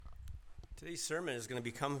Today's sermon is going to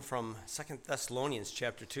be coming from 2 Thessalonians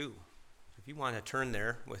chapter 2. If you want to turn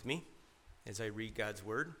there with me as I read God's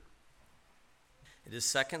word. It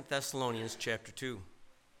is 2 Thessalonians chapter 2.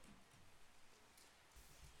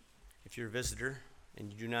 If you're a visitor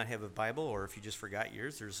and you do not have a Bible, or if you just forgot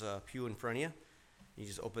yours, there's a pew in front of you. You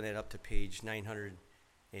just open that up to page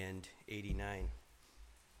 989.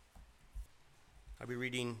 I'll be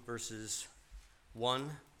reading verses 1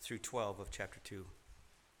 through 12 of chapter 2.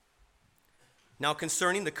 Now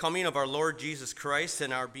concerning the coming of our Lord Jesus Christ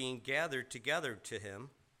and our being gathered together to him,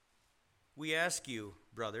 we ask you,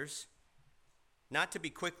 brothers, not to be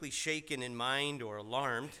quickly shaken in mind or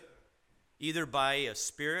alarmed, either by a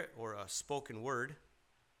spirit or a spoken word,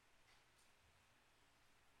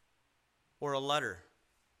 or a letter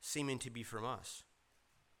seeming to be from us,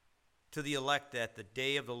 to the elect that the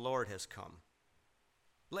day of the Lord has come.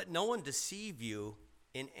 Let no one deceive you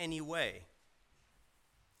in any way,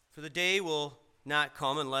 for the day will not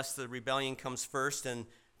come unless the rebellion comes first and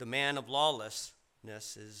the man of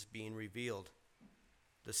lawlessness is being revealed,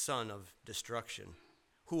 the son of destruction,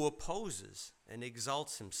 who opposes and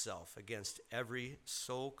exalts himself against every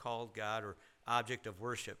so-called God or object of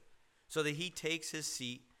worship, so that he takes his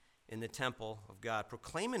seat in the temple of God,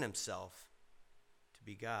 proclaiming himself to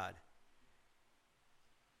be God.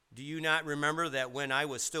 Do you not remember that when I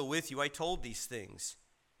was still with you, I told these things?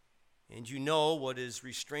 And you know what is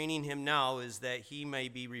restraining him now is that he may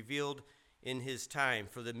be revealed in his time,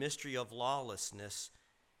 for the mystery of lawlessness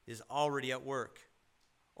is already at work.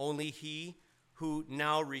 Only he who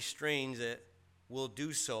now restrains it will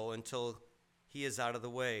do so until he is out of the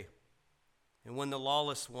way. And when the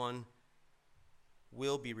lawless one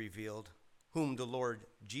will be revealed, whom the Lord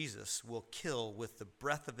Jesus will kill with the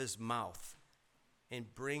breath of his mouth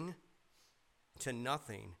and bring to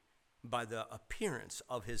nothing by the appearance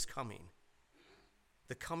of his coming.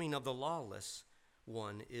 The coming of the lawless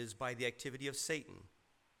one is by the activity of Satan,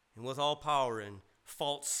 and with all power and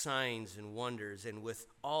false signs and wonders, and with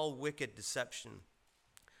all wicked deception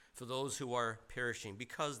for those who are perishing,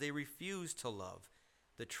 because they refuse to love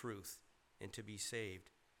the truth and to be saved.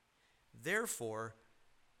 Therefore,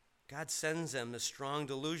 God sends them a strong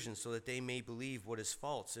delusion so that they may believe what is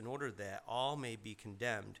false, in order that all may be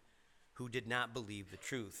condemned who did not believe the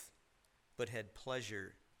truth, but had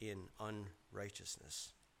pleasure in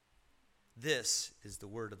unrighteousness. This is the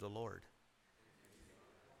word of the Lord.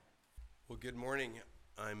 Well, good morning.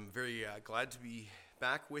 I'm very glad to be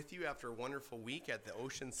back with you after a wonderful week at the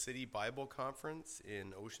Ocean City Bible Conference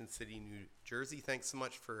in Ocean City, New Jersey. Thanks so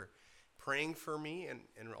much for praying for me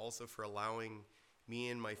and also for allowing me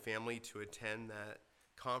and my family to attend that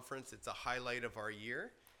conference. It's a highlight of our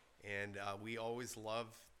year, and we always love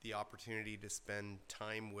the opportunity to spend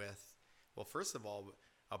time with, well, first of all,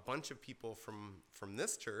 a bunch of people from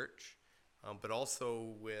this church, but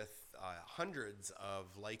also with hundreds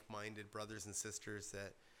of like-minded brothers and sisters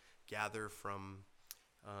that gather from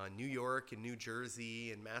New York and New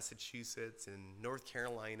Jersey and Massachusetts and North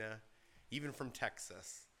Carolina, even from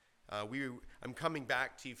Texas. I'm coming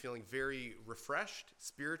back to you feeling very refreshed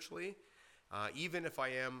spiritually, even if I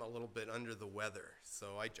am a little bit under the weather.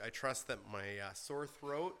 So I trust that my sore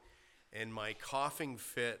throat and my coughing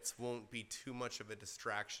fits won't be too much of a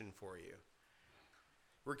distraction for you.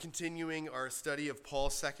 We're continuing our study of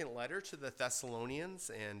Paul's second letter to the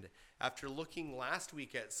Thessalonians, and after looking last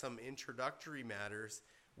week at some introductory matters,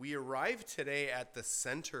 we arrive today at the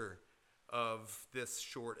center of this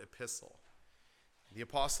short epistle. The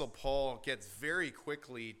Apostle Paul gets very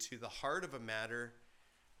quickly to the heart of a matter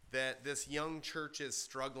that this young church is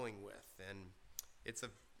struggling with, and it's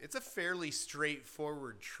a fairly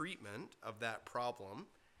straightforward treatment of that problem.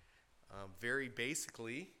 Very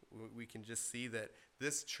basically, we can just see that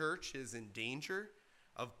this church is in danger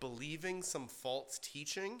of believing some false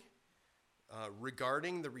teaching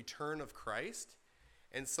regarding the return of Christ.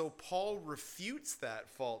 And so Paul refutes that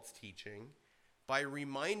false teaching by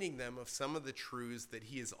reminding them of some of the truths that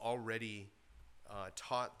he has already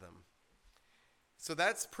taught them. So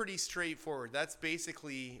that's pretty straightforward. That's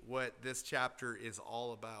basically what this chapter is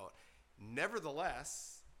all about.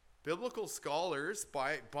 Nevertheless, biblical scholars,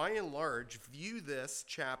 by and large, view this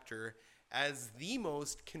chapter as the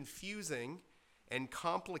most confusing and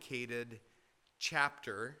complicated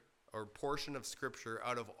chapter or portion of Scripture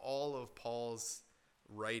out of all of Paul's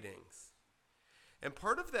writings. And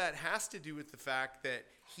part of that has to do with the fact that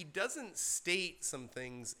he doesn't state some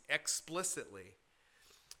things explicitly.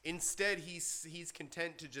 Instead, he's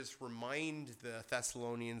content to just remind the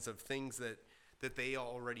Thessalonians of things that they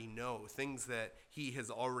already know, things that he has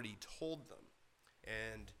already told them.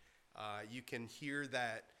 And you can hear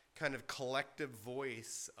that kind of collective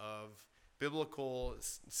voice of biblical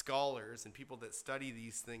scholars and people that study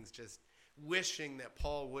these things just wishing that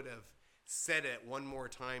Paul would have said it one more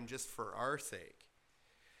time just for our sake.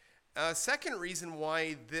 Second reason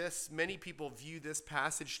why many people view this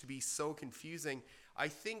passage to be so confusing, I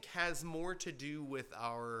think has more to do with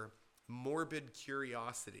our morbid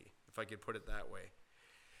curiosity, if I could put it that way.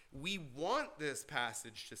 We want this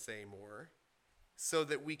passage to say more so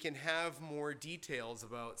that we can have more details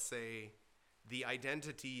about, say, the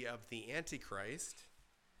identity of the Antichrist.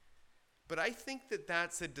 But I think that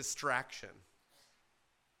that's a distraction.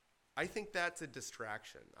 I think that's a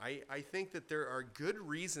distraction. I think that there are good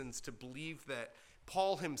reasons to believe that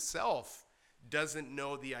Paul himself doesn't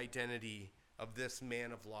know the identity of this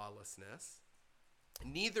man of lawlessness.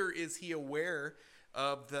 Neither is he aware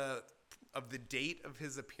of the date of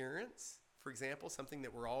his appearance, for example, something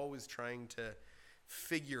that we're always trying to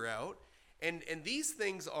figure out. And these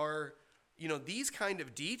things are, these kind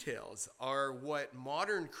of details are what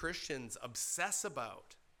modern Christians obsess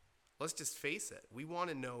about. Let's just face it. We want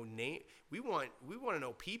to know we want to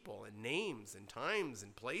know people and names and times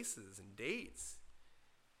and places and dates.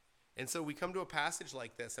 And so we come to a passage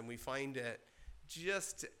like this and we find it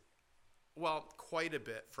just, quite a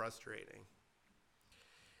bit frustrating.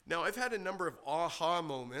 Now, I've had a number of aha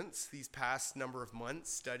moments these past number of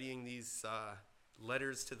months studying these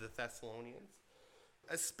letters to the Thessalonians,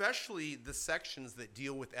 especially the sections that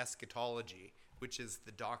deal with eschatology, which is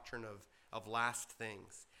the doctrine of last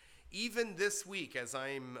things. Even this week, as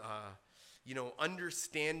I'm,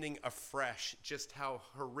 understanding afresh just how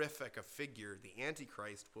horrific a figure the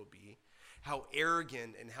Antichrist will be, how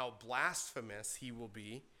arrogant and how blasphemous he will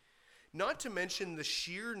be, not to mention the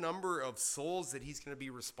sheer number of souls that he's going to be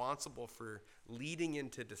responsible for leading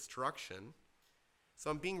into destruction. So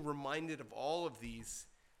I'm being reminded of all of these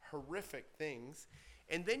horrific things.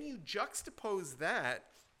 And then you juxtapose that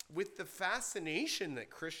with the fascination that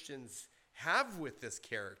Christians have with this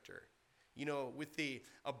character, with the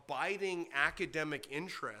abiding academic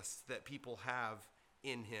interest that people have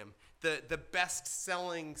in him, the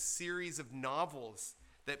best-selling series of novels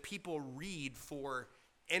that people read for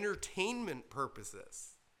entertainment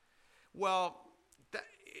purposes. Well,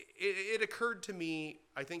 it occurred to me,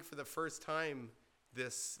 I think for the first time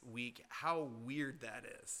this week, how weird that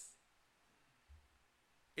is.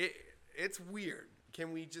 It's weird.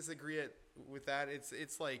 Can we just agree with that?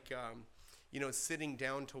 It's like sitting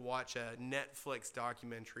down to watch a Netflix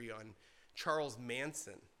documentary on Charles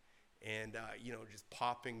Manson and just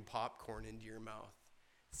popping popcorn into your mouth.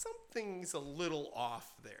 Something's a little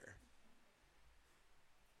off there.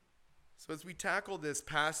 So as we tackle this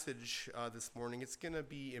passage this morning, it's going to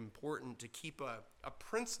be important to keep a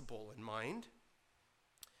principle in mind,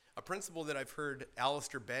 a principle that I've heard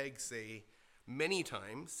Alistair Begg say many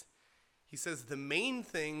times. He says, the main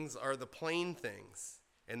things are the plain things,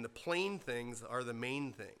 and the plain things are the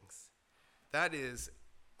main things. That is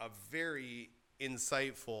a very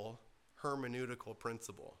insightful hermeneutical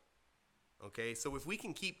principle. Okay, so if we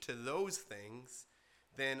can keep to those things,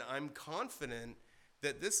 then I'm confident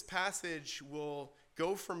that this passage will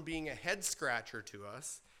go from being a head scratcher to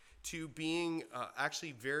us to being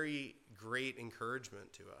actually very great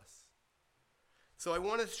encouragement to us. So I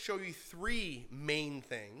want to show you three main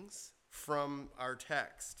things from our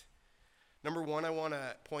text. Number one, I want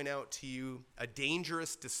to point out to you a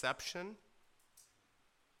dangerous deception.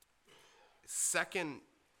 Second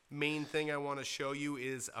main thing I want to show you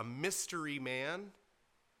is a mystery man.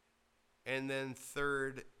 And then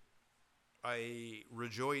third, I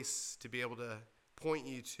rejoice to be able to point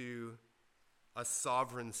you to a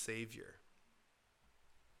sovereign Savior.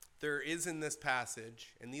 There is in this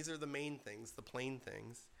passage, and these are the main things, the plain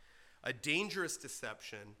things, a dangerous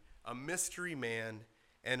deception, a mystery man,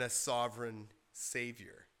 and a sovereign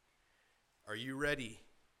Savior. Are you ready?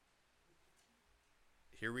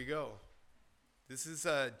 Here we go. This is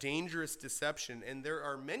a dangerous deception, and there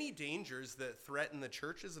are many dangers that threaten the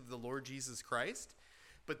churches of the Lord Jesus Christ.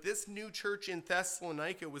 But this new church in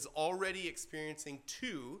Thessalonica was already experiencing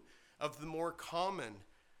two of the more common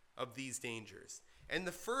of these dangers. And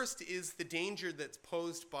the first is the danger that's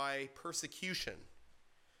posed by persecution.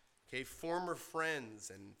 Okay, former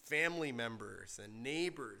friends and family members and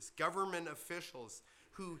neighbors, government officials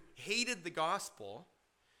who hated the gospel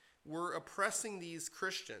were oppressing these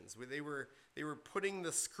Christians. They were putting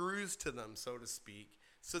the screws to them, so to speak,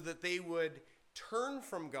 so that they would turn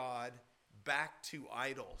from God back to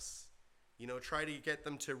idols. Try to get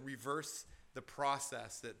them to reverse the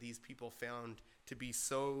process that these people found to be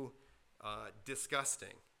so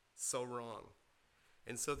disgusting, so wrong.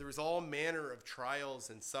 And so there was all manner of trials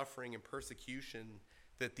and suffering and persecution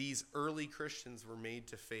that these early Christians were made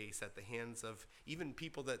to face at the hands of even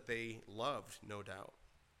people that they loved, no doubt.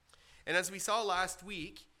 And as we saw last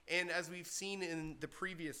week, and as we've seen in the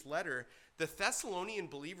previous letter, the Thessalonian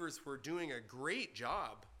believers were doing a great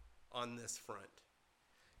job on this front.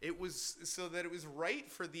 It was so that it was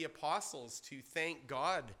right for the apostles to thank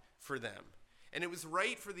God for them. And it was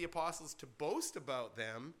right for the apostles to boast about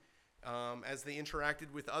them as they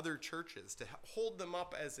interacted with other churches, to hold them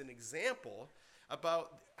up as an example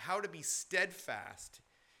about how to be steadfast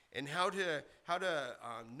and how to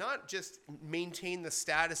not just maintain the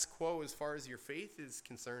status quo as far as your faith is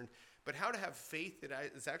concerned, but how to have faith that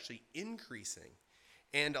is actually increasing,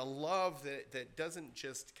 and a love that doesn't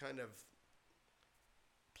just kind of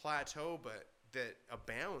plateau, but that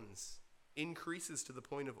abounds, increases to the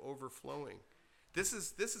point of overflowing. This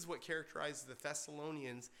is what characterizes the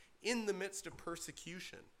Thessalonians in the midst of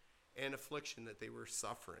persecution and affliction that they were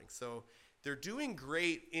suffering. So they're doing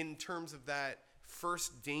great in terms of that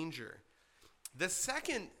first danger. The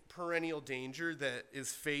second perennial danger that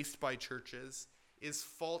is faced by churches is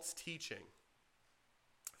false teaching.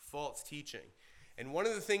 False teaching. And one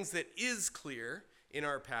of the things that is clear in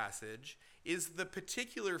our passage is the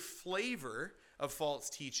particular flavor of false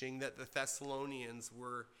teaching that the Thessalonians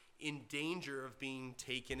were in danger of being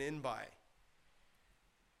taken in by.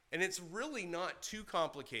 And it's really not too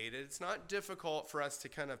complicated. It's not difficult for us to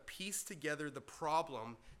kind of piece together the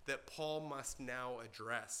problem that Paul must now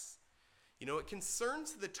address. You know, it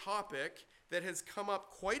concerns the topic that has come up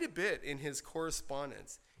quite a bit in his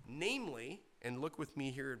correspondence. Namely, and look with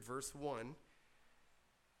me here at verse 1,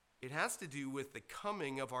 it has to do with the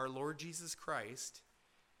coming of our Lord Jesus Christ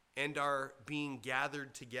and our being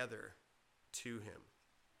gathered together to him.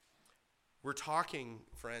 We're talking,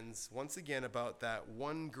 friends, once again about that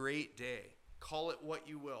one great day. Call it what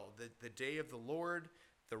you will. The day of the Lord,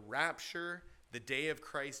 the rapture, the day of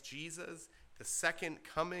Christ Jesus, the second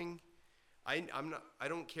coming. I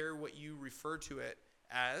don't care what you refer to it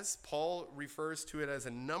as. Paul refers to it as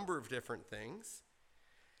a number of different things.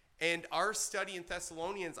 And our study in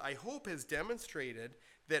Thessalonians, I hope, has demonstrated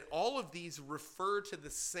that all of these refer to the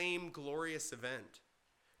same glorious event,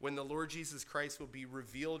 when the Lord Jesus Christ will be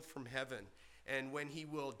revealed from heaven and when he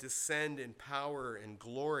will descend in power and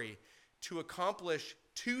glory to accomplish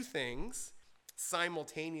two things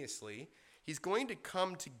simultaneously. He's going to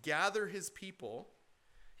come to gather his people,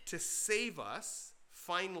 to save us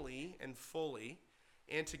finally and fully,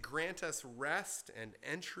 and to grant us rest and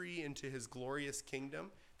entry into his glorious kingdom.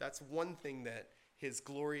 That's one thing that his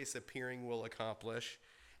glorious appearing will accomplish.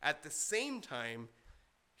 At the same time,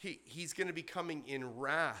 he's going to be coming in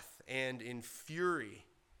wrath and in fury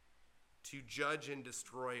to judge and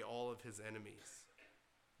destroy all of his enemies.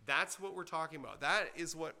 That's what we're talking about. That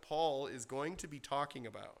is what Paul is going to be talking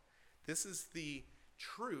about. This is the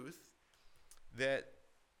truth that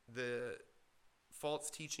the false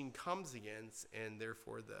teaching comes against, and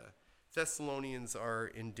therefore the Thessalonians are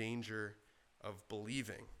in danger of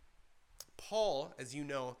believing. Paul, as you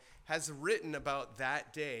know, has written about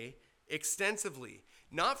that day extensively,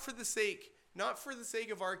 not for the sake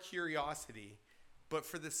of our curiosity, but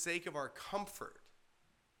for the sake of our comfort.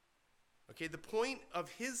 Okay, the point of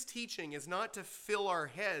his teaching is not to fill our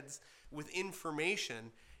heads with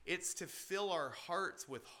information, it's to fill our hearts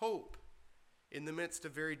with hope in the midst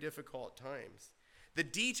of very difficult times. The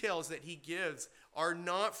details that he gives are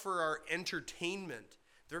not for our entertainment,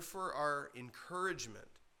 they're for our encouragement.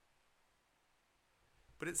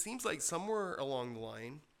 But it seems like somewhere along the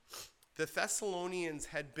line, the Thessalonians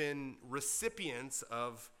had been recipients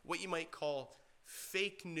of what you might call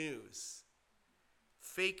fake news.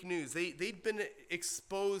 Fake news. They'd been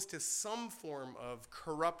exposed to some form of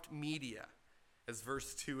corrupt media, as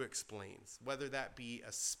verse 2 explains, whether that be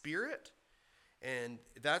a spirit, and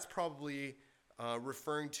that's probably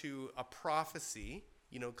referring to a prophecy,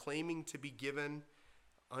 claiming to be given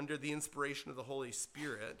under the inspiration of the Holy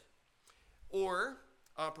Spirit, or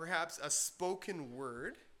perhaps a spoken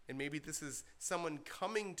word, and maybe this is someone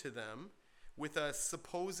coming to them with a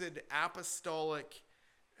supposed apostolic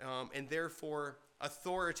and therefore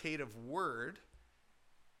authoritative word,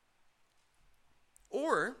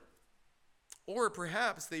 or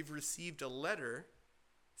perhaps they've received a letter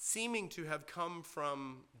seeming to have come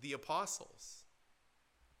from the apostles.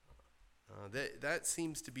 That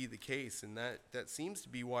seems to be the case, and that seems to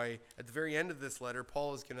be why at the very end of this letter,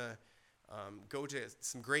 Paul is going to go to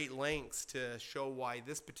some great lengths to show why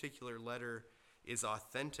this particular letter is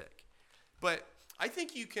authentic. But I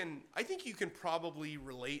think you can probably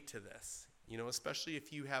relate to this, especially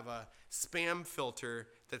if you have a spam filter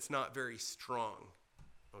that's not very strong.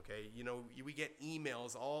 Okay, we get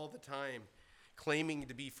emails all the time claiming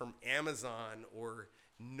to be from Amazon or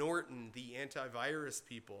Norton, the antivirus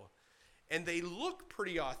people. And they look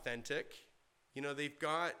pretty authentic. You know, they've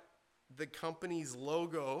got the company's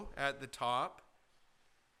logo at the top.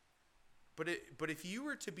 But if you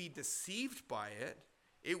were to be deceived by it,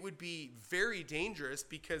 it would be very dangerous,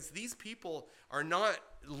 because these people are not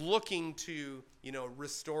looking to, you know,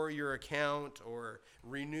 restore your account or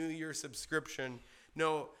renew your subscription.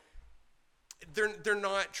 No, they're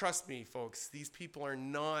not, trust me, folks, these people are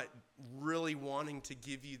not really wanting to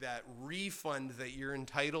give you that refund that you're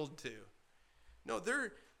entitled to. No,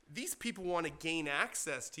 these people want to gain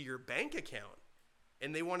access to your bank account,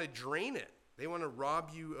 and they want to drain it. They want to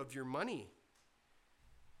rob you of your money.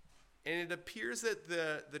 And it appears that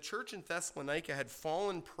the church in Thessalonica had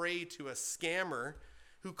fallen prey to a scammer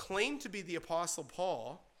who claimed to be the Apostle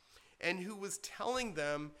Paul, and who was telling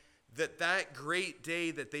them that great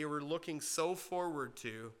day that they were looking so forward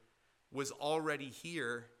to was already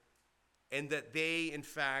here, and that they, in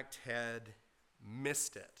fact, had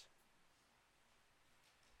missed it.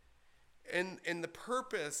 And the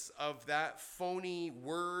purpose of that phony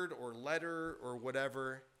word or letter or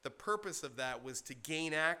whatever, the purpose of that was to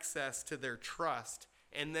gain access to their trust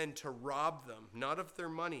and then to rob them, not of their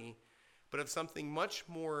money, but of something much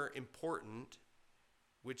more important,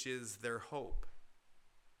 which is their hope.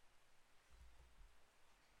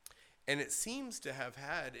 And it seems to have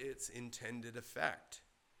had its intended effect.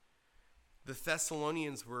 The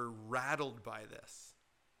Thessalonians were rattled by this.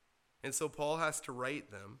 And so Paul has to write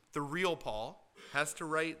them, the real Paul has to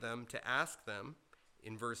write them to ask them,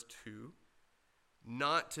 in verse 2,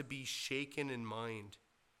 not to be shaken in mind,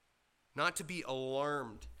 not to be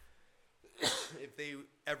alarmed if they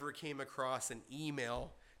ever came across an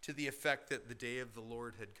email to the effect that the day of the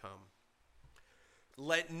Lord had come.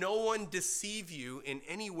 Let no one deceive you in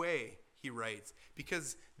any way, he writes,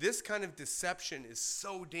 because this kind of deception is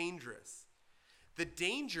so dangerous. The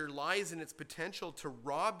danger lies in its potential to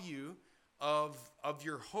rob you of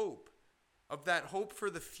your hope, of that hope for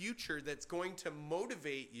the future that's going to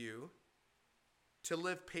motivate you to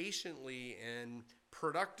live patiently and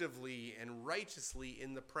productively and righteously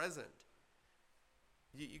in the present.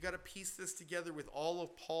 You got to piece this together with all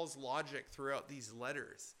of Paul's logic throughout these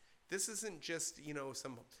letters. This isn't just, you know,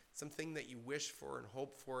 something that you wish for and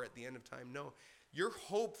hope for at the end of time. No, your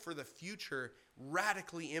hope for the future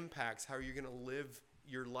radically impacts how you're going to live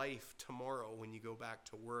your life tomorrow when you go back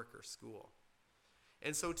to work or school.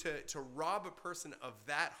 And so to rob a person of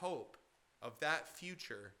that hope, of that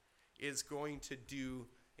future, is going to do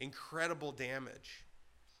incredible damage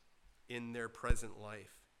in their present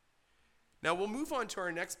life. Now, we'll move on to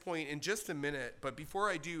our next point in just a minute, but before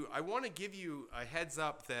I do, I want to give you a heads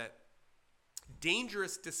up that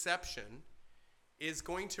dangerous deception is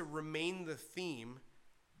going to remain the theme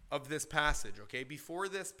of this passage, okay? Before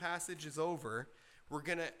this passage is over, we're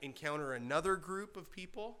going to encounter another group of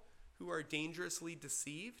people who are dangerously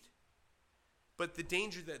deceived, but the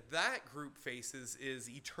danger that group faces is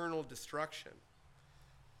eternal destruction.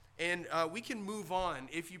 And we can move on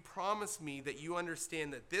if you promise me that you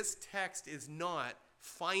understand that this text is not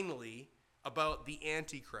finally about the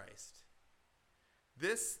Antichrist.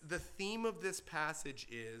 The theme of this passage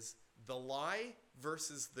is the lie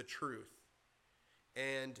versus the truth,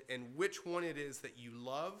 and which one it is that you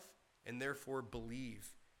love and therefore believe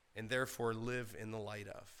and therefore live in the light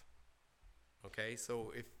of. Okay,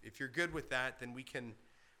 so if you're good with that, then we can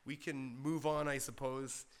move on, I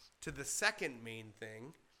suppose, to the second main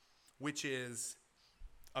thing, which is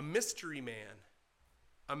a mystery man.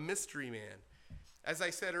 A mystery man. As I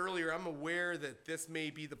said earlier, I'm aware that this may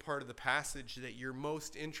be the part of the passage that you're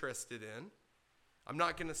most interested in. I'm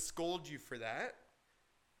not going to scold you for that,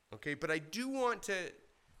 okay? But I do want to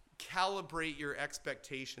calibrate your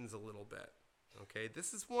expectations a little bit, okay?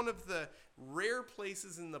 This is one of the rare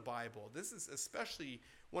places in the Bible. This is especially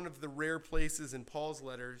one of the rare places in Paul's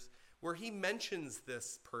letters where he mentions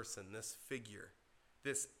this person, this figure,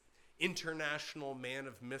 this international man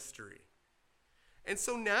of mystery. And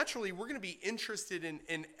so naturally, we're going to be interested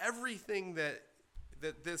in everything that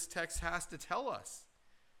this text has to tell us.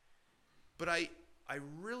 But I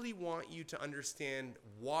really want you to understand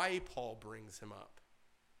why Paul brings him up.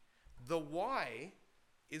 The why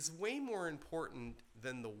is way more important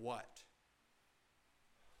than the what.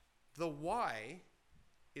 The why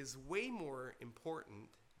is way more important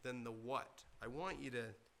than the what. I want you to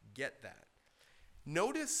get that.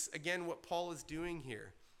 Notice again what Paul is doing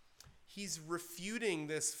here. He's refuting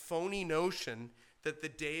this phony notion that the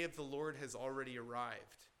day of the Lord has already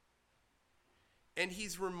arrived. And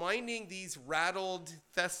he's reminding these rattled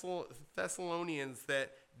Thessalonians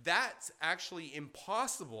that that's actually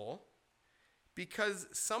impossible because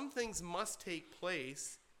some things must take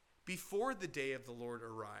place before the day of the Lord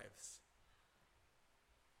arrives.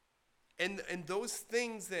 And those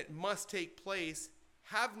things that must take place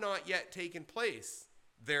have not yet taken place.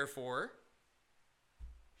 Therefore,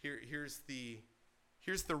 here's the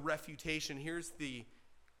refutation, here's the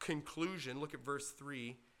conclusion. Look at verse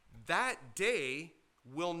 3. That day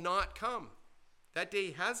will not come. That day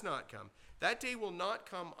has not come. That day will not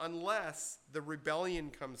come unless the rebellion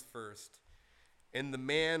comes first and the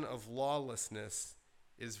man of lawlessness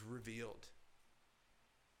is revealed.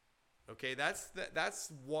 Okay,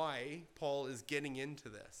 that's why Paul is getting into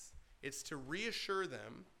this. It's to reassure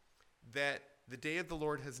them that the day of the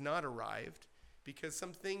Lord has not arrived, because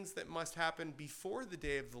some things that must happen before the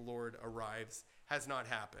day of the Lord arrives has not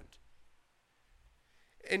happened.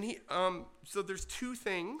 And so there's two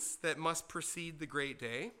things that must precede the great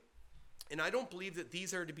day, and I don't believe that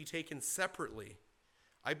these are to be taken separately.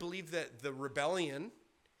 I believe that the rebellion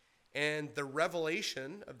and the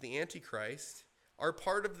revelation of the Antichrist are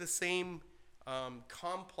part of the same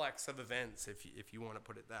complex of events, if you want to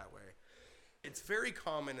put it that way. It's very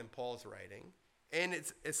common in Paul's writing, and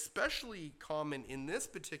it's especially common in this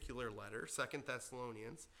particular letter, 2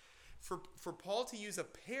 Thessalonians, for Paul to use a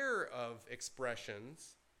pair of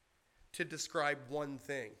expressions to describe one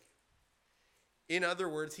thing. In other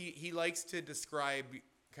words, he likes to describe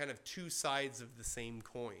kind of two sides of the same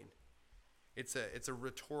coin. It's a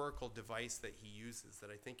rhetorical device that he uses that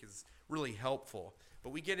I think is really helpful. But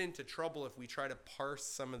we get into trouble if we try to parse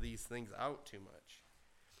some of these things out too much.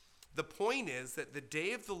 The point is that the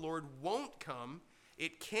day of the Lord won't come,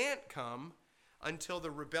 it can't come, until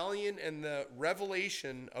the rebellion and the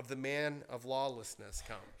revelation of the man of lawlessness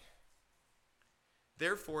come.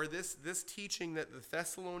 Therefore, this teaching that the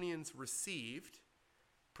Thessalonians received,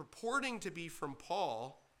 purporting to be from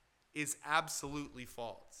Paul, is absolutely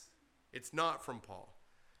false. It's not from Paul.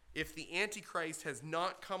 If the Antichrist has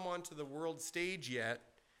not come onto the world stage yet,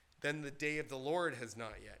 then the day of the Lord has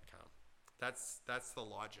not yet come. That's the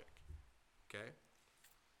logic. Okay?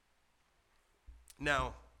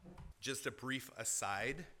 Now, just a brief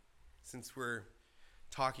aside, since we're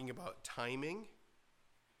talking about timing.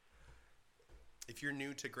 If you're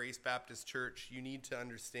new to Grace Baptist Church, you need to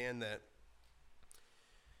understand that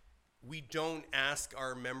we don't ask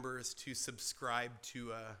our members to subscribe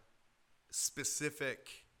to a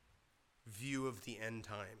specific view of the end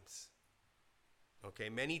times. Okay,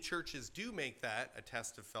 many churches do make that a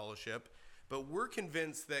test of fellowship, but we're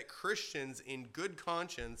convinced that Christians in good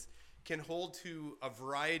conscience can hold to a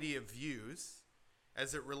variety of views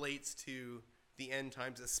as it relates to the end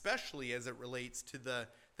times, especially as it relates to the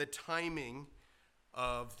timing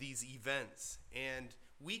of these events. And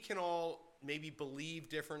we can all maybe believe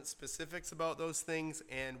different specifics about those things,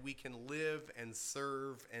 and we can live and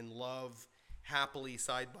serve and love happily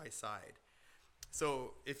side by side.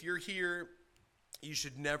 So if you're here, you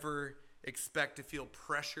should never expect to feel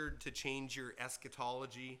pressured to change your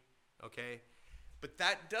eschatology, okay? But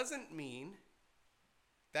that doesn't mean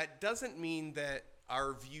that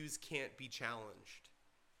our views can't be challenged.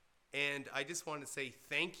 And I just want to say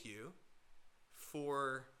thank you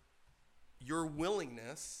for your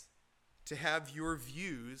willingness to have your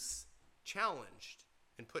views challenged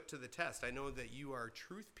and put to the test. I know that you are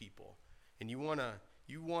truth people, and you want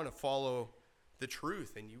to follow the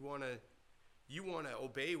truth, and you want to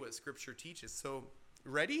obey what Scripture teaches. So,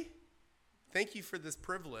 ready? Thank you for this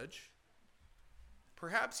privilege.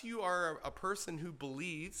 Perhaps you are a person who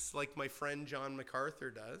believes, like my friend John MacArthur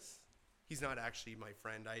does. He's not actually my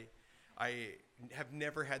friend. I have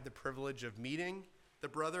never had the privilege of meeting the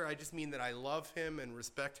brother. I just mean that I love him and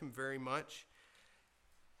respect him very much.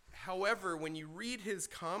 However, when you read his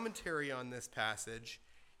commentary on this passage,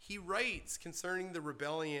 he writes concerning the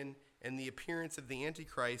rebellion and the appearance of the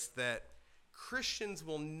Antichrist that Christians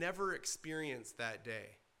will never experience that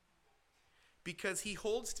day, because he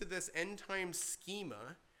holds to this end-time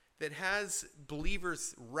schema that has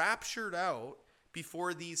believers raptured out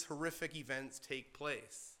before these horrific events take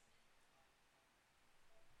place.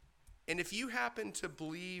 And if you happen to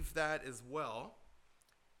believe that as well,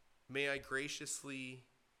 may I graciously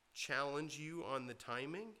challenge you on the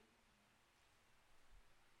timing?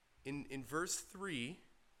 In verse 3,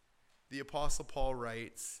 the Apostle Paul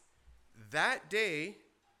writes, "That day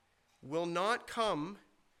will not come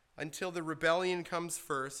until the rebellion comes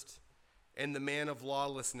first and the man of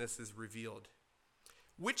lawlessness is revealed."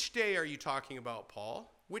 Which day are you talking about,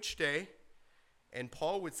 Paul? Which day? And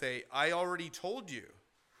Paul would say, I already told you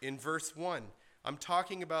in verse 1. I'm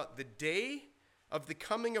talking about the day of the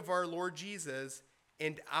coming of our Lord Jesus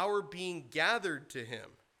and our being gathered to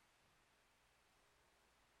him.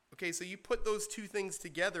 Okay, so you put those two things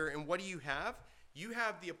together, and what do you have? You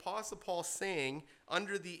have the Apostle Paul saying,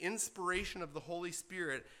 under the inspiration of the Holy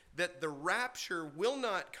Spirit, that the rapture will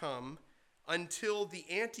not come until the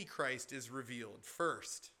Antichrist is revealed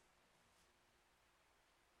first.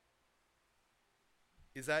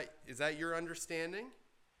 Is that your understanding?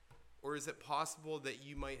 Or is it possible that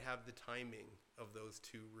you might have the timing of those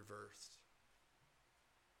two reversed?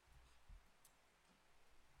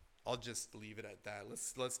 I'll just leave it at that.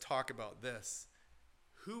 Let's talk about this.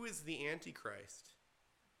 Who is the Antichrist?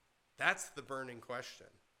 That's the burning question.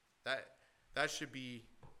 That should be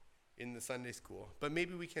in the Sunday school. But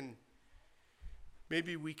maybe we can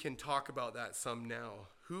talk about that some now.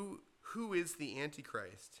 Who is the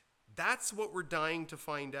Antichrist? That's what we're dying to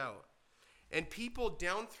find out. And people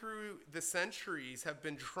down through the centuries have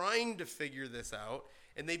been trying to figure this out,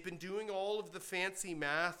 and they've been doing all of the fancy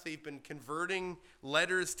math. They've been converting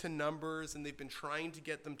letters to numbers, and they've been trying to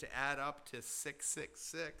get them to add up to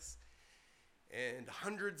 666. And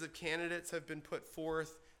hundreds of candidates have been put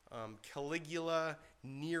forth. Caligula,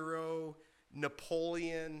 Nero,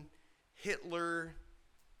 Napoleon, Hitler,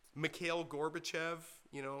 Mikhail Gorbachev,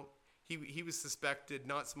 he was suspected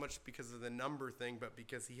not so much because of the number thing, but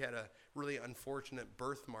because he had a really unfortunate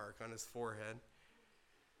birthmark on his forehead.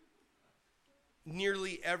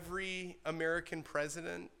 Nearly every American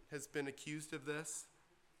president has been accused of this.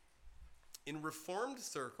 In Reformed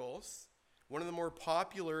circles, one of the more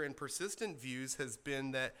popular and persistent views has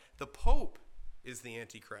been that the Pope is the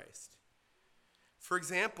Antichrist. For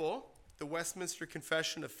example, the Westminster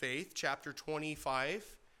Confession of Faith, chapter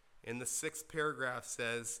 25, in the 6th paragraph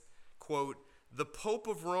says, quote, "The Pope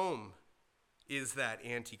of Rome is that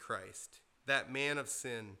Antichrist, that man of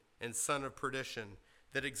sin and son of perdition,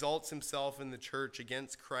 that exalts himself in the church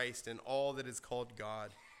against Christ and all that is called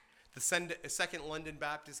God." The Second London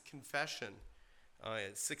Baptist Confession,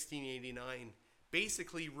 1689,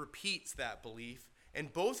 basically repeats that belief.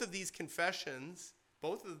 And both of these confessions,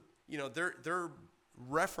 they're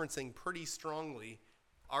referencing pretty strongly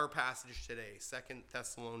our passage today, 2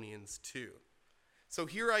 Thessalonians 2. So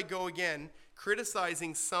here I go again,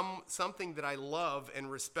 criticizing something that I love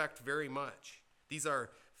and respect very much. These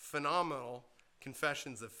are phenomenal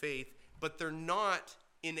confessions of faith, but they're not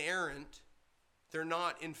inerrant, they're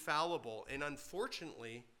not infallible, and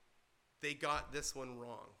unfortunately, they got this one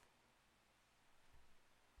wrong.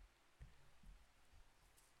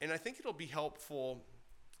 And I think it'll be helpful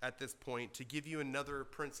at this point to give you another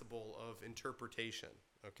principle of interpretation,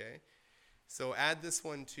 okay? So add this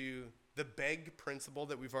one to the beg principle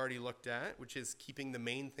that we've already looked at, which is keeping the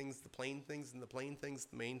main things the plain things and the plain things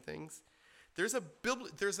the main things. There's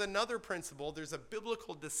another principle, there's a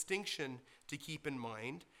biblical distinction to keep in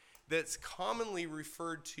mind that's commonly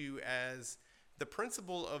referred to as the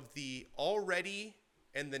principle of the already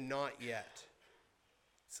and the not yet.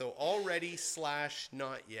 So already /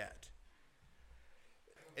 not yet.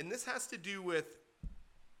 And this has to do with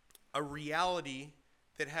a reality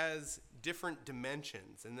that has different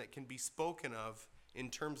dimensions and that can be spoken of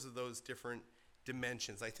in terms of those different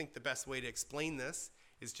dimensions. I think the best way to explain this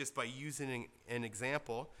is just by using an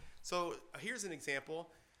example. So here's an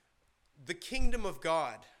example. The kingdom of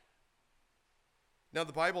God. Now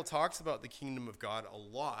the Bible talks about the kingdom of God a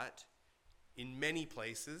lot in many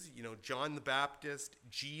places. John the Baptist,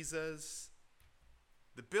 Jesus.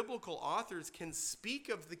 The biblical authors can speak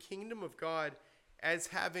of the kingdom of God as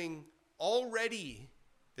having already,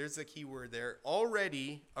 there's a key word there,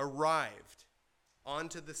 already arrived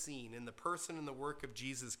onto the scene in the person and the work of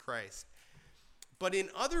Jesus Christ. But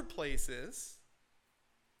in other places,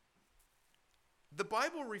 the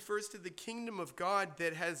Bible refers to the kingdom of God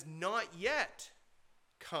that has not yet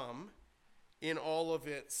come in all of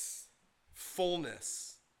its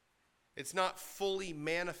fullness. It's not fully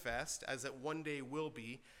manifest as it one day will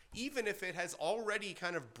be, even if it has already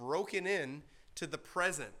kind of broken in to the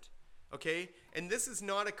present. Okay? And this is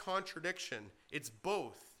not a contradiction. It's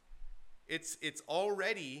both. It's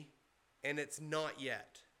already and it's not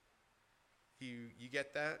yet. You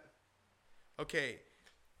get that? Okay.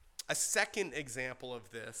 A second example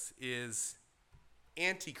of this is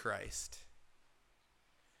Antichrist.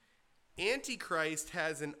 Antichrist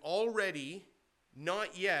has an already,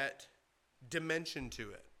 not yet dimension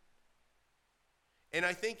to it. And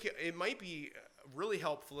I think it might be really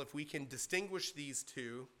helpful if we can distinguish these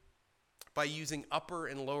two by using upper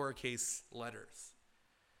and lowercase letters.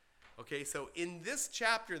 Okay, so in this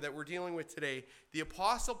chapter that we're dealing with today, the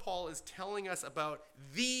Apostle Paul is telling us about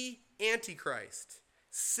the Antichrist,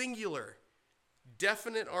 singular,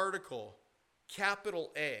 definite article,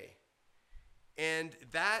 capital A. And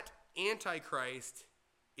that Antichrist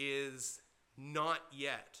is not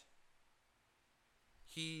yet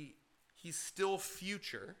he's still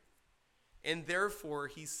future, and therefore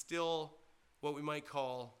he's still what we might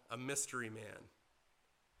call a mystery man.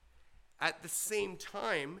 At the same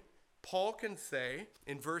time, Paul can say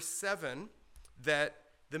in verse 7 that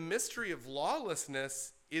the mystery of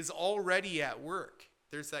lawlessness is already at work.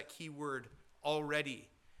 There's that key word, already.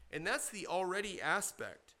 And that's the already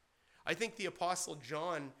aspect. I think the Apostle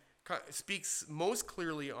John speaks most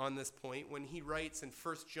clearly on this point when he writes in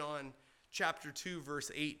 1 John chapter 2,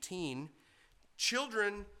 verse 18,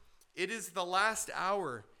 "Children, it is the last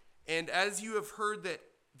hour, and as you have heard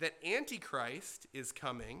that Antichrist is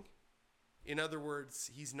coming," in other words,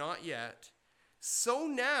 he's not yet, "so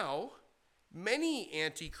now many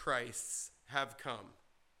antichrists have come."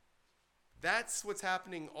 That's what's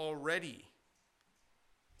happening already.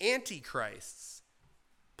 Antichrists,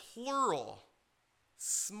 plural,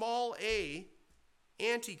 small a,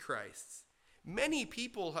 antichrists. Many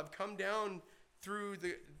people have come down through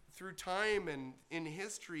time and in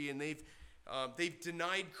history, and they've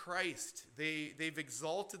denied Christ. They've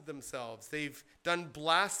exalted themselves. They've done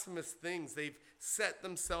blasphemous things. They've set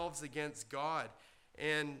themselves against God.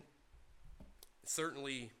 And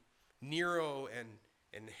certainly Nero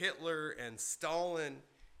and Hitler and Stalin,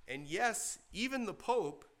 and yes, even the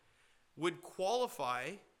Pope would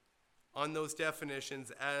qualify on those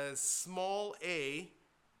definitions as small a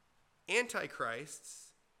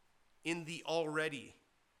antichrists in the already.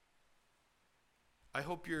 I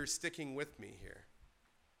hope you're sticking with me here.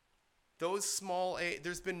 Those small a,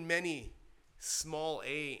 there's been many small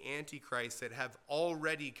a antichrists that have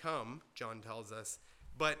already come, John tells us,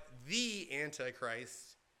 but the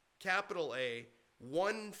Antichrist, capital A,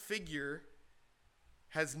 one figure,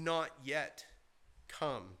 has not yet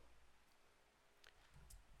come.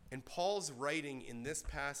 And Paul's writing in this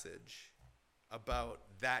passage about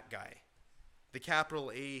that guy, the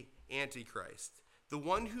capital A Antichrist, the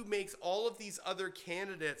one who makes all of these other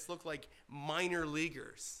candidates look like minor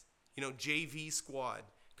leaguers, JV squad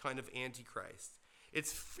kind of Antichrist.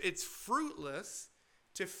 It's fruitless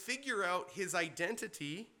to figure out his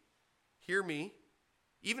identity, hear me,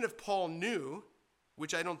 even if Paul knew,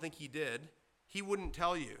 which I don't think he did, he wouldn't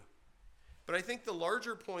tell you. But I think the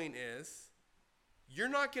larger point is, you're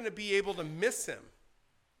not going to be able to miss him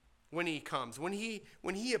when he comes. When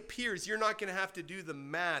he appears, you're not going to have to do the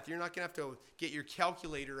math. You're not going to have to get your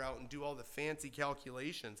calculator out and do all the fancy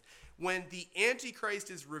calculations. When the Antichrist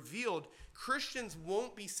is revealed, Christians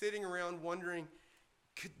won't be sitting around wondering,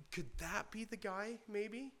 could that be the guy,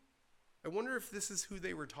 maybe? I wonder if this is who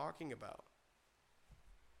they were talking about.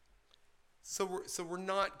 So we're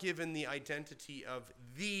not given the identity of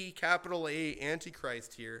the capital A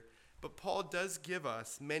Antichrist here, but Paul does give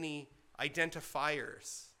us many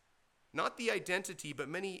identifiers. Not the identity, but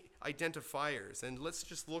many identifiers. And let's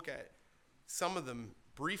just look at some of them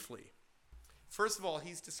briefly. First of all,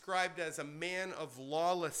 he's described as a man of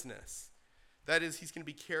lawlessness. That is, he's going to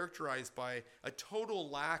be characterized by a total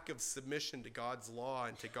lack of submission to God's law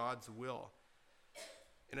and to God's will.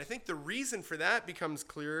 And I think the reason for that becomes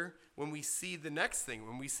clear when we see the next thing,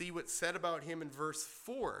 when we see what's said about him in verse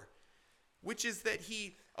 4, which is that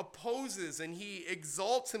he opposes and he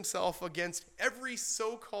exalts himself against every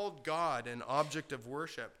so-called God and object of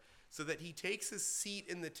worship, so that he takes his seat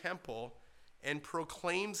in the temple and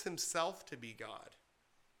proclaims himself to be God.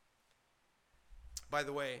 By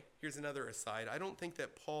the way, here's another aside. I don't think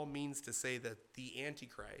that Paul means to say that the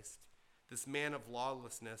Antichrist, this man of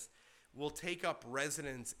lawlessness, will take up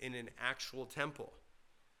residence in an actual temple.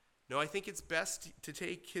 No, I think it's best to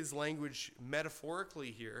take his language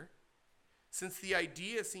metaphorically here, since the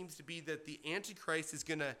idea seems to be that the Antichrist is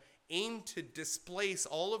going to aim to displace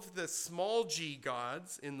all of the small g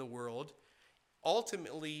gods in the world,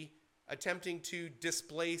 ultimately attempting to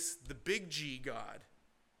displace the big G God.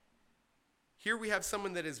 Here we have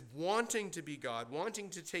someone that is wanting to be God, wanting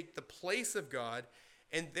to take the place of God,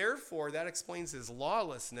 and therefore that explains his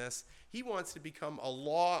lawlessness. He wants to become a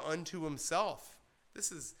law unto himself.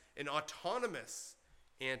 This is an autonomous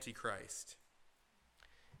Antichrist.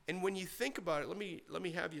 And when you think about it, let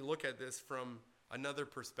me have you look at this from another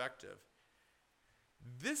perspective.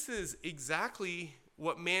 This is exactly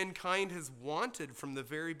what mankind has wanted from the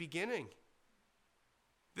very beginning.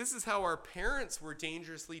 This is how our parents were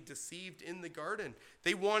dangerously deceived in the garden.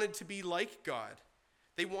 They wanted to be like God.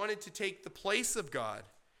 They wanted to take the place of God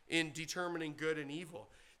in determining good and evil.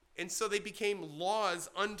 And so they became laws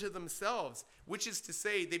unto themselves, which is to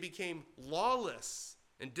say they became lawless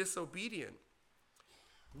and disobedient.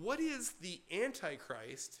 What is the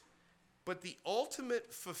Antichrist but the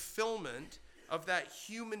ultimate fulfillment of that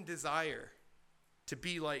human desire to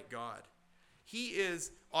be like God? He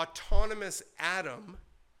is autonomous Adam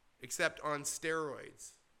except on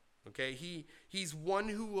steroids. Okay, he's one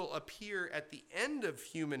who will appear at the end of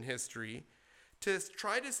human history to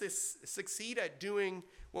try to succeed at doing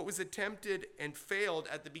what was attempted and failed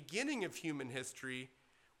at the beginning of human history,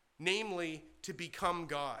 namely to become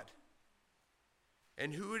God.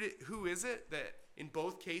 And who is it that in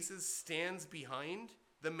both cases stands behind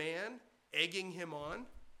the man, egging him on?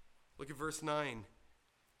 Look at verse 9.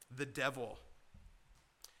 The devil.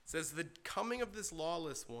 It says, the coming of this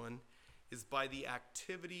lawless one is by the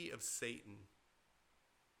activity of Satan.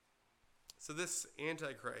 So this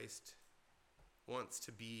Antichrist wants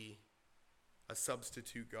to be a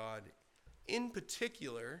substitute God. In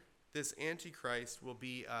particular, this Antichrist will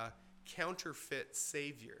be a counterfeit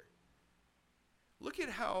savior. Look at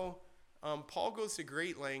how Paul goes to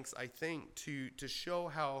great lengths, I think, to show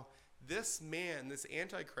how this man, this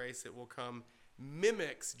Antichrist that will come,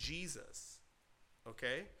 mimics Jesus.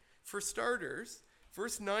 Okay? For starters,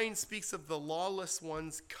 verse 9 speaks of the lawless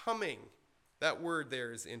one's coming. That word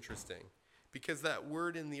there is interesting because that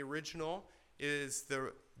word in the original is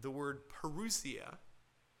the word parousia.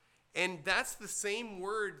 And that's the same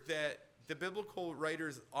word that the biblical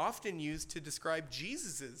writers often use to describe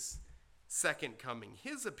Jesus' second coming,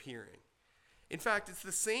 his appearing. In fact, it's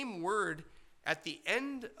the same word at the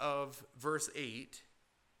end of verse 8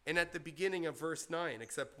 and at the beginning of verse 9,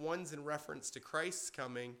 except one's in reference to Christ's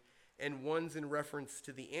coming and one's in reference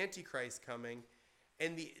to the Antichrist coming.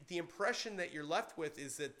 And the impression that you're left with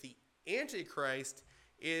is that the Antichrist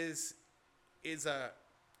is a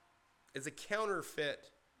counterfeit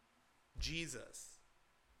Jesus.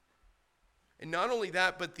 And not only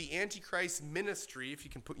that, but the Antichrist ministry, if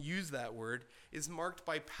you can use that word, is marked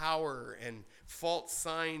by power and false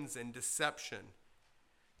signs and deception.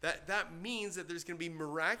 That means that there's going to be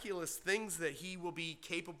miraculous things that he will be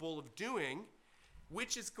capable of doing,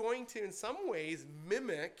 which is going to, in some ways,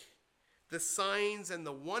 mimic the signs and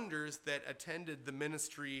the wonders that attended the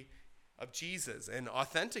ministry of Jesus and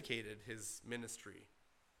authenticated his ministry.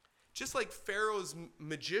 Just like Pharaoh's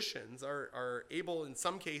magicians are able, in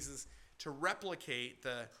some cases, to replicate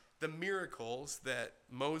the miracles that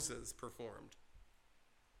Moses performed.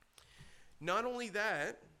 Not only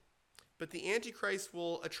that, but the Antichrist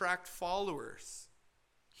will attract followers.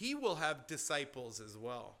 He will have disciples as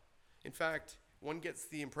well. In fact, one gets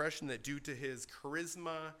the impression that due to his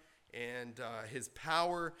charisma and his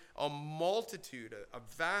power, a multitude, a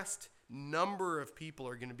vast number of people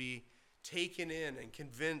are going to be taken in and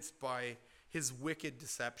convinced by his wicked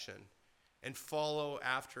deception and follow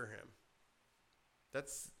after him.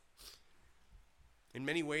 That's, in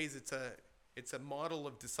many ways, it's a model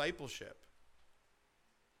of discipleship.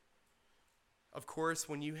 Of course,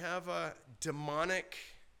 when you have a demonic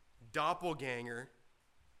doppelganger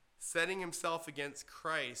setting himself against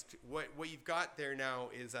Christ, what you've got there now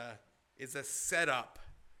is a setup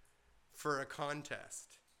for a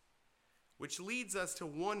contest, which leads us to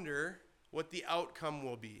wonder what the outcome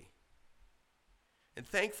will be. And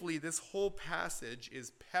thankfully, this whole passage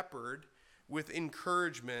is peppered with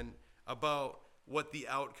encouragement about what the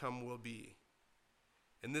outcome will be.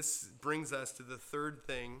 And this brings us to the third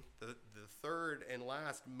thing, the third and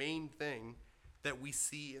last main thing that we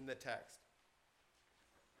see in the text.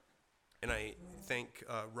 And I thank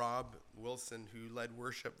Rob Wilson, who led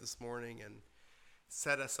worship this morning and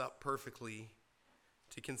set us up perfectly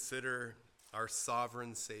to consider our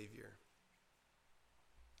sovereign Savior.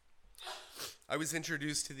 I was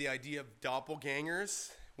introduced to the idea of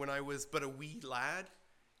doppelgangers when I was but a wee lad,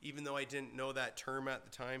 even though I didn't know that term at the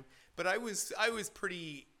time. But I was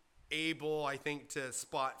pretty able, I think, to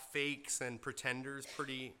spot fakes and pretenders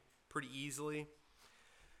pretty easily.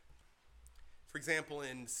 For example,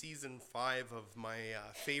 in season 5 of my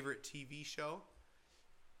favorite TV show,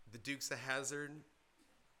 The Dukes of Hazzard,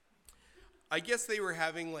 I guess they were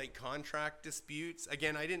having like contract disputes.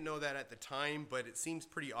 Again, I didn't know that at the time, but it seems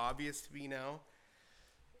pretty obvious to me now.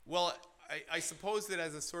 Well, I suppose that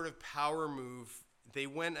as a sort of power move, they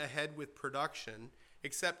went ahead with production,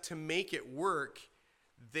 except to make it work,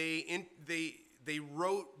 they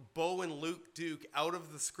wrote Bo and Luke Duke out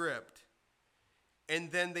of the script, and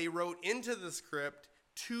then they wrote into the script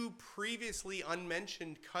 2 previously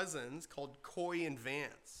unmentioned cousins called Coy and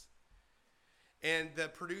Vance. And the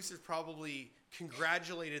producers probably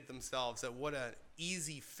congratulated themselves at what an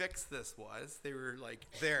easy fix this was. They were like,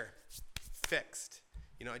 there, fixed.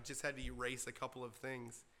 I just had to erase a couple of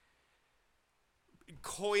things.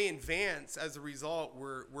 Coy and Vance, as a result,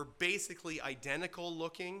 were basically identical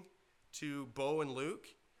looking to Bo and Luke.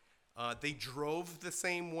 They drove the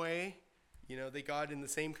same way. They got in the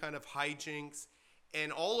same kind of hijinks.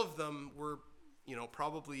 And all of them were,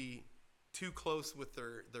 probably too close with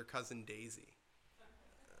their cousin Daisy.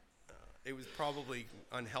 It was probably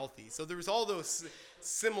unhealthy. So there was all those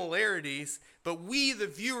similarities, but we, the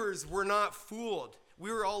viewers, were not fooled.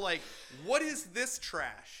 We were all like, what is this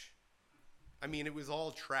trash? I mean, it was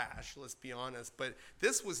all trash, let's be honest, but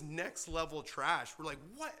this was next level trash. We're like,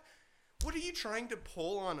 what? What are you trying to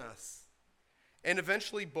pull on us? And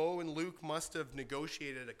eventually Bo and Luke must have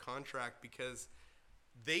negotiated a contract, because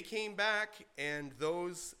they came back and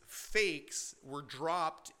those fakes were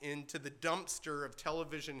dropped into the dumpster of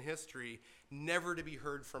television history, never to be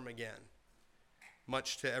heard from again,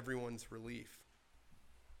 much to everyone's relief.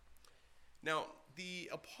 Now,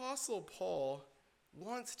 the Apostle Paul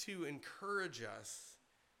wants to encourage us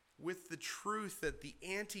with the truth that the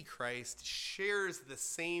Antichrist shares the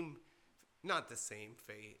same, not the same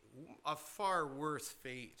fate, a far worse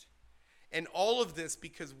fate. And all of this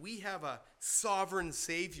because we have a sovereign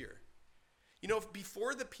Savior. You know,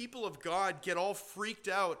 before the people of God get all freaked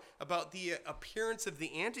out about the appearance of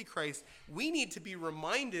the Antichrist, we need to be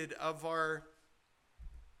reminded of our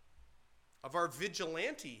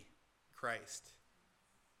vigilante Christ.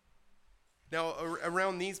 Now,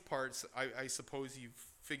 around these parts, I suppose you've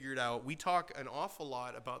figured out, we talk an awful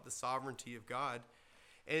lot about the sovereignty of God.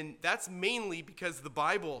 And that's mainly because the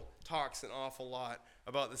Bible talks an awful lot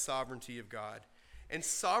about the sovereignty of God. And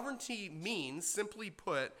sovereignty means, simply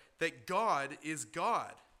put, that God is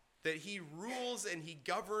God. That he rules and he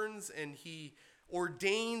governs and he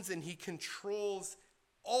ordains and he controls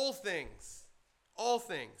all things. All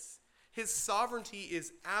things. His sovereignty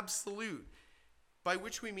is absolute, by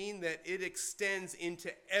which we mean that it extends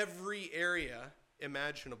into every area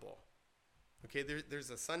imaginable. Okay,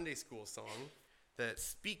 there's a Sunday school song that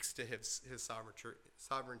speaks to his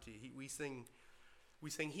sovereignty. We sing,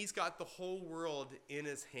 he's got the whole world in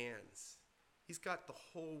his hands. He's got the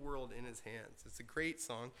whole world in his hands. It's a great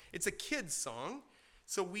song. It's a kid's song,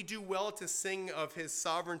 so we do well to sing of his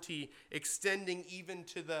sovereignty extending even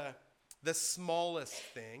to the smallest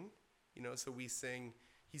thing. You know, so we sing,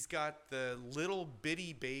 he's got the little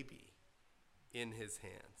bitty baby in his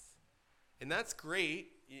hands. And that's great.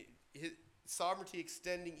 His sovereignty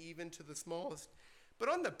extending even to the smallest. But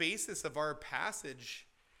on the basis of our passage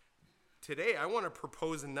today, I want to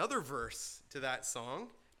propose another verse to that song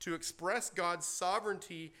to express God's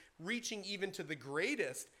sovereignty reaching even to the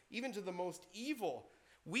greatest, even to the most evil.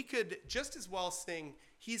 We could just as well sing,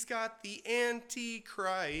 he's got the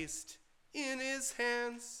Antichrist in his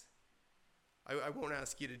hands. I won't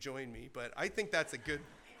ask you to join me, but I think that's a good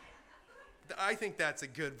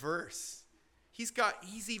verse.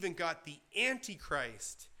 He's even got the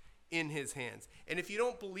Antichrist in his hands. And if you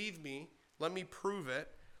don't believe me, let me prove it.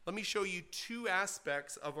 Let me show you two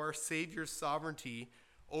aspects of our Savior's sovereignty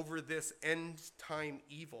over this end time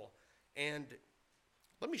evil. And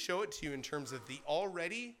let me show it to you in terms of the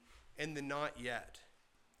already and the not yet.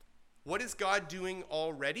 What is God doing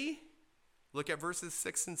already? Look at verses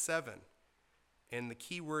 6 and 7. And the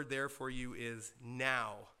key word there for you is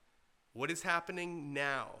now. What is happening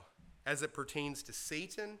now as it pertains to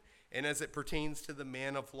Satan and as it pertains to the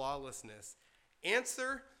man of lawlessness?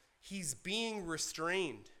 Answer, he's being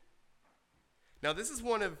restrained. Now, this is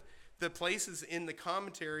one of the places in the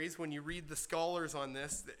commentaries when you read the scholars on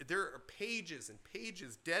this, there are pages and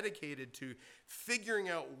pages dedicated to figuring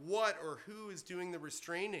out what or who is doing the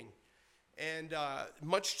restraining. And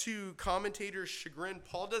much to commentators' chagrin,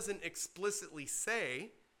 Paul doesn't explicitly say.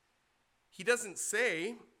 He doesn't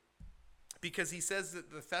say because he says that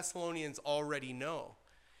the Thessalonians already know.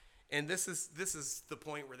 And this is the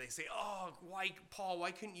point where they say, oh, why, Paul, why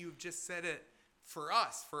couldn't you have just said it for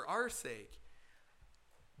us, for our sake?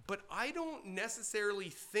 But I don't necessarily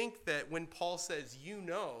think that when Paul says, you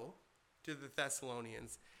know, to the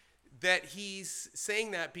Thessalonians, that he's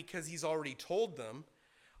saying that because he's already told them.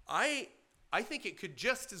 I think it could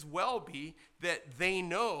just as well be that they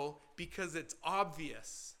know because it's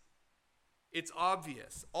obvious. It's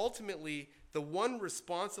obvious. Ultimately, the one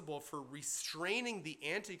responsible for restraining the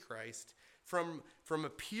Antichrist from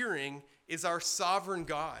appearing is our sovereign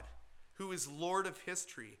God, who is Lord of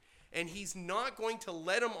history. And he's not going to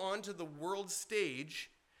let him onto the world stage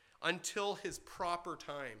until his proper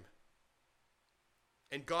time.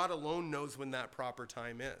 And God alone knows when that proper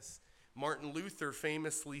time is. Martin Luther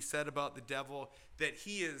famously said about the devil that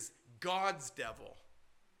he is God's devil.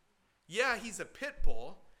 Yeah, he's a pit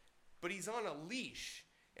bull, but he's on a leash,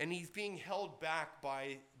 and he's being held back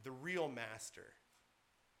by the real master.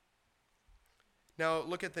 Now,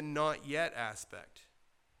 look at the not yet aspect.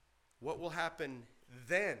 What will happen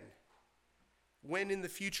then? When in the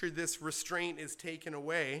future this restraint is taken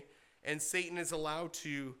away and Satan is allowed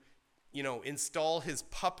to, install his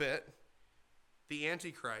puppet the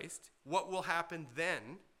Antichrist, what will happen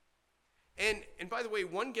then. And by the way,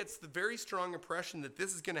 one gets the very strong impression that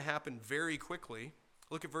this is going to happen very quickly.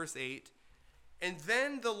 Look at verse 8. And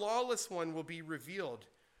then the lawless one will be revealed,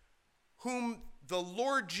 whom the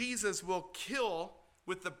Lord Jesus will kill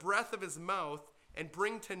with the breath of his mouth and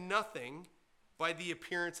bring to nothing by the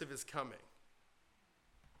appearance of his coming.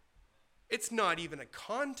 It's not even a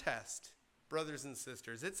contest, brothers and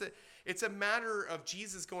sisters. It's a matter of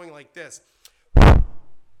Jesus going like this.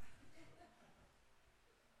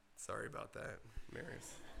 Sorry about that,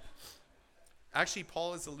 Maris. Actually,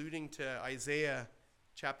 Paul is alluding to Isaiah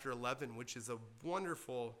chapter 11, which is a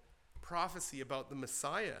wonderful prophecy about the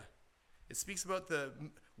Messiah. It speaks about the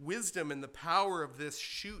wisdom and the power of this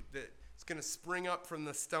shoot that's going to spring up from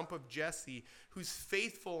the stump of Jesse, who's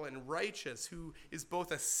faithful and righteous, who is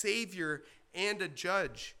both a savior and a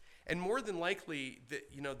judge. And more than likely,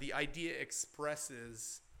 the idea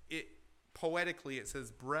expresses it poetically. It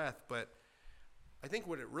says breath, but I think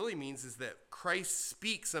what it really means is that Christ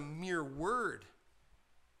speaks a mere word,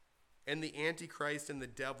 and the Antichrist and the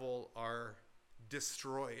devil are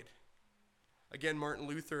destroyed. Again, Martin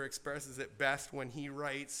Luther expresses it best when he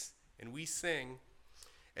writes, and we sing,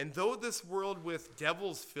 "And though this world with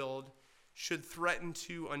devils filled should threaten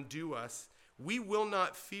to undo us, we will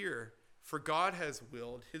not fear, for God has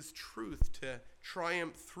willed his truth to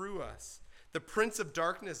triumph through us. The prince of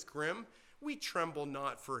darkness grim, we tremble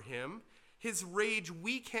not for him. His rage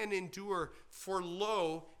we can endure, for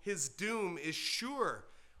lo, his doom is sure.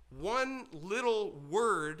 One little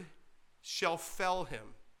word shall fell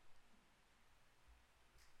him."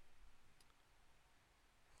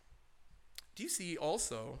 Do you see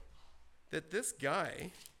also that this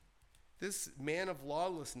guy, this man of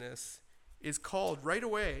lawlessness, is called right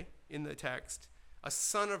away in the text a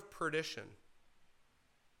son of perdition?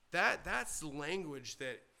 That's language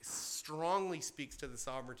that strongly speaks to the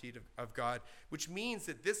sovereignty of God, which means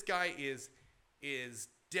that this guy is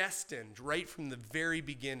destined right from the very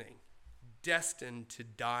beginning, destined to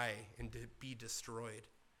die and to be destroyed.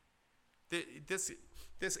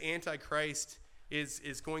 This Antichrist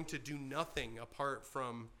is going to do nothing apart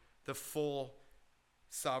from the full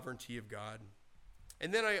sovereignty of God.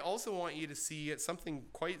 And then I also want you to see it's something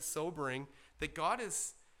quite sobering, that God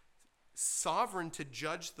is sovereign to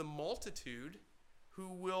judge the multitude who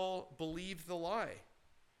will believe the lie,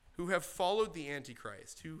 who have followed the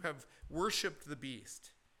Antichrist, who have worshiped the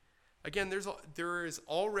beast. Again, there is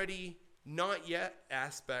already not yet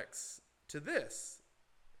aspects to this.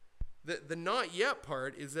 The not yet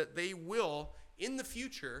part is that they will, in the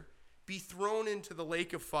future, be thrown into the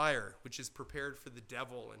lake of fire, which is prepared for the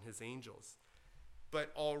devil and his angels.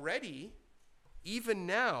 But already, even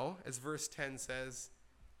now, as verse 10 says,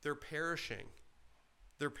 they're perishing.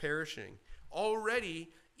 They're perishing.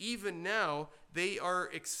 Already, even now, they are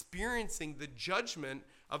experiencing the judgment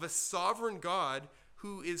of a sovereign God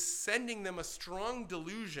who is sending them a strong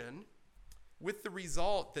delusion, with the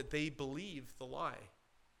result that they believe the lie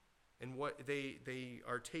and what they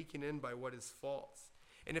are taken in by what is false.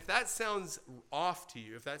 And if that sounds off to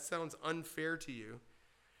you, if that sounds unfair to you,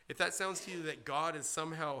 if that sounds to you that God is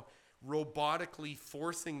somehow robotically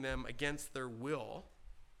forcing them against their will,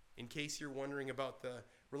 in case you're wondering about the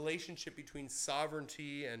relationship between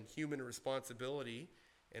sovereignty and human responsibility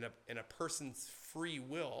and a person's free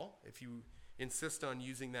will, if you insist on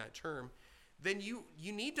using that term, then you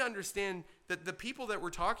need to understand that the people that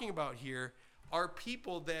we're talking about here are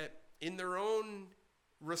people that in their own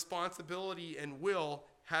responsibility and will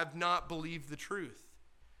have not believed the truth.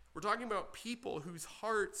 We're talking about people whose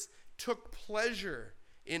hearts took pleasure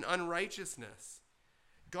in unrighteousness.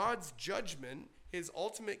 God's judgment, his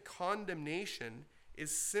ultimate condemnation,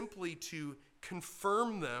 is simply to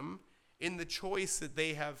confirm them in the choice that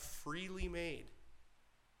they have freely made.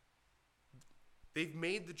 They've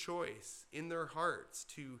made the choice in their hearts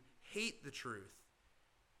to hate the truth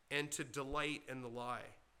and to delight in the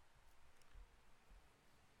lie.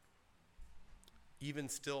 Even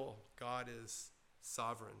still, God is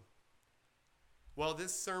sovereign. Well,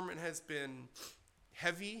 this sermon has been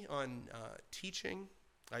heavy on teaching.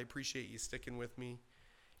 I appreciate you sticking with me.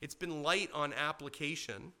 It's been light on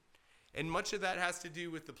application. And much of that has to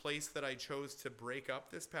do with the place that I chose to break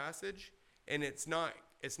up this passage. And it's not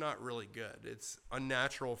really good. It's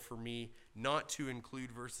unnatural for me not to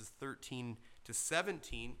include verses 13 to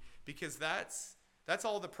 17 because that's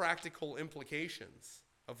all the practical implications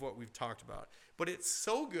of what we've talked about. But it's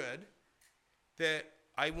so good that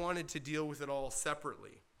I wanted to deal with it all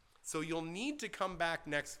separately. So you'll need to come back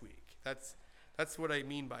next week. That's what I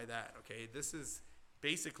mean by that, okay? This is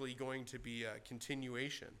basically going to be a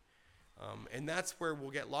continuation. And that's where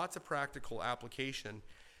we'll get lots of practical application.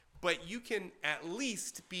 But you can at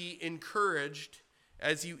least be encouraged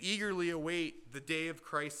as you eagerly await the day of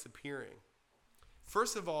Christ's appearing.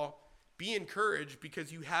 First of all, be encouraged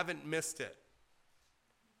because you haven't missed it.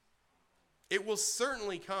 It will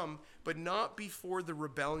certainly come, but not before the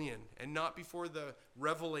rebellion and not before the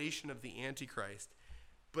revelation of the Antichrist.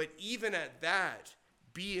 But even at that,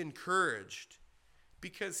 be encouraged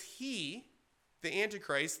because he, the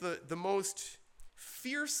Antichrist, the most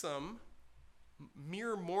fearsome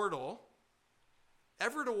mere mortal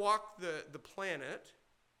ever to walk the planet,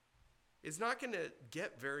 is not going to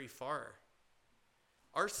get very far.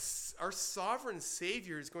 Our sovereign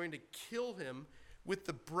Savior is going to kill him with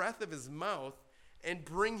the breath of his mouth and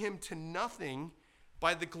bring him to nothing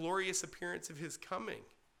by the glorious appearance of his coming.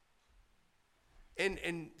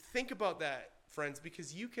 And think about that, friends,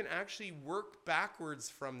 because you can actually work backwards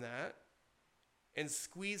from that and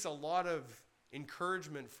squeeze a lot of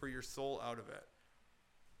encouragement for your soul out of it.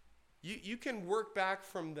 You can work back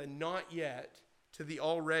from the not yet to the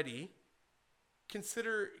already.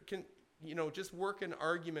 Just work an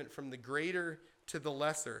argument from the greater to the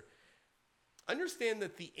lesser. Understand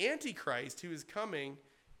that the Antichrist who is coming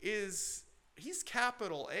he's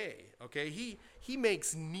capital A, okay? He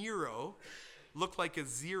makes Nero look like a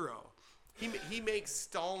zero. He makes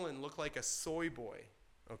Stalin look like a soy boy,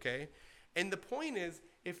 okay? And the point is,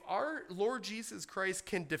 if our Lord Jesus Christ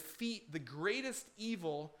can defeat the greatest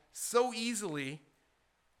evil so easily,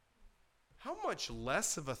 how much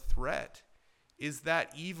less of a threat is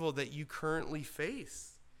that evil that you currently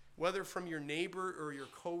face? Whether from your neighbor or your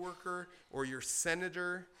coworker or your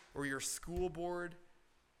senator or your school board.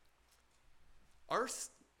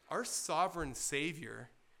 Our sovereign Savior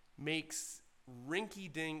makes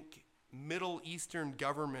rinky-dink Middle Eastern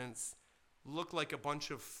governments look like a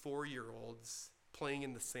bunch of 4-year-olds playing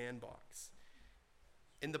in the sandbox.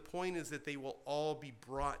 And the point is that they will all be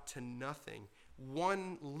brought to nothing.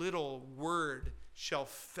 One little word shall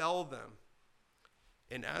fell them.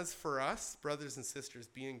 And as for us, brothers and sisters,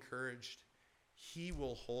 be encouraged. He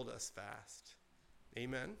will hold us fast.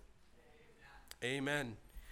 Amen? Amen. Amen.